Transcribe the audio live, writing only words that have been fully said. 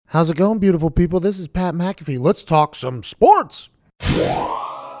How's it going, beautiful people? This is Pat McAfee. Let's talk some sports.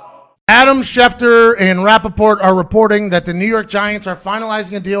 Adam Schefter and Rappaport are reporting that the New York Giants are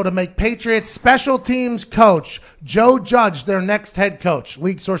finalizing a deal to make Patriots special teams coach Joe Judge their next head coach.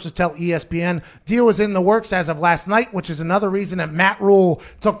 League sources tell ESPN deal is in the works as of last night, which is another reason that Matt Rule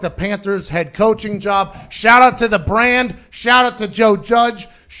took the Panthers head coaching job. Shout out to the brand. Shout out to Joe Judge.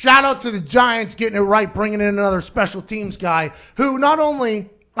 Shout out to the Giants getting it right, bringing in another special teams guy who not only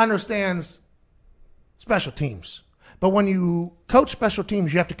understands special teams, but when you coach special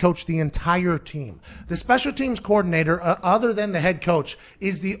teams, you have to coach the entire team. The special teams coordinator, other than the head coach,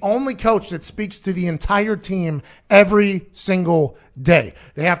 is the only coach that speaks to the entire team every single day.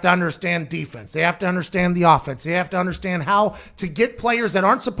 They have to understand defense. They have to understand the offense. They have to understand how to get players that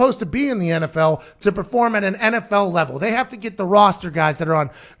aren't supposed to be in the NFL to perform at an NFL level. They have to get the roster guys that are on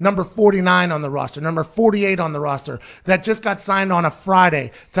number 49 on the roster, number 48 on the roster, that just got signed on a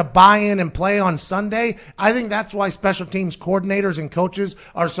Friday to buy in and play on Sunday. I think that's why special teams coordinators and coaches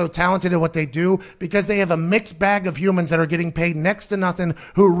are so talented at what they do, because they have a mixed bag of humans that are getting paid next to nothing,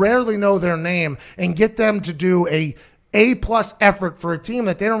 who rarely know their name, and get them to do A-plus effort for a team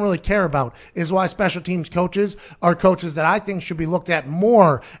that they don't really care about is why special teams coaches are coaches that I think should be looked at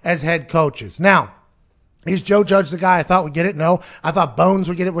more as head coaches. Now, is Joe Judge the guy I thought would get it? No. I thought Bones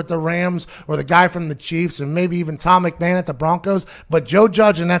would get it with the Rams, or the guy from the Chiefs, and maybe even Tom McMahon at the Broncos. But Joe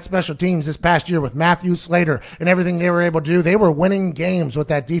Judge and that special teams this past year with Matthew Slater and everything they were able to do, they were winning games with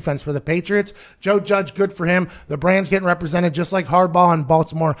that defense for the Patriots. Joe Judge, good for him. The brand's getting represented just like Harbaugh in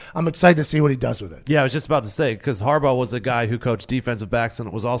Baltimore. I'm excited to see what he does with it. Yeah, I was just about to say, because Harbaugh was a guy who coached defensive backs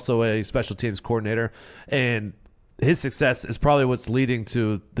and was also a special teams coordinator. And his success is probably what's leading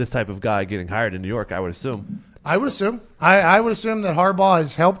to this type of guy getting hired in New York, I would assume. I would assume. I would assume that Harbaugh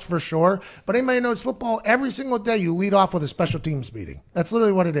has helped for sure. But anybody who knows football, every single day you lead off with a special teams meeting. That's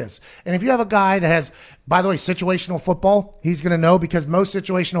literally what it is. And if you have a guy that has, by the way, situational football, he's going to know, because most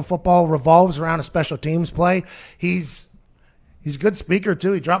situational football revolves around a special teams play. He's a good speaker,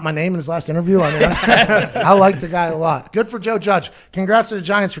 too. He dropped my name in his last interview. I mean, I like the guy a lot. Good for Joe Judge. Congrats to the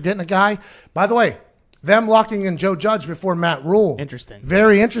Giants for getting a guy. By the way, them locking in Joe Judge before Matt Rule. Interesting.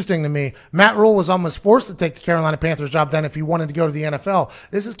 Very interesting to me. Matt Rule was almost forced to take the Carolina Panthers job then if he wanted to go to the NFL.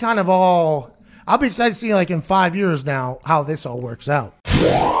 This is kind of all... I'll be excited to see, like, in 5 years now, how this all works out.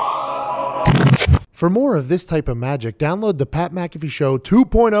 For more of this type of magic, download the Pat McAfee Show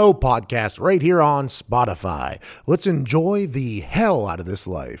 2.0 podcast right here on Spotify. Let's enjoy the hell out of this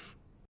life.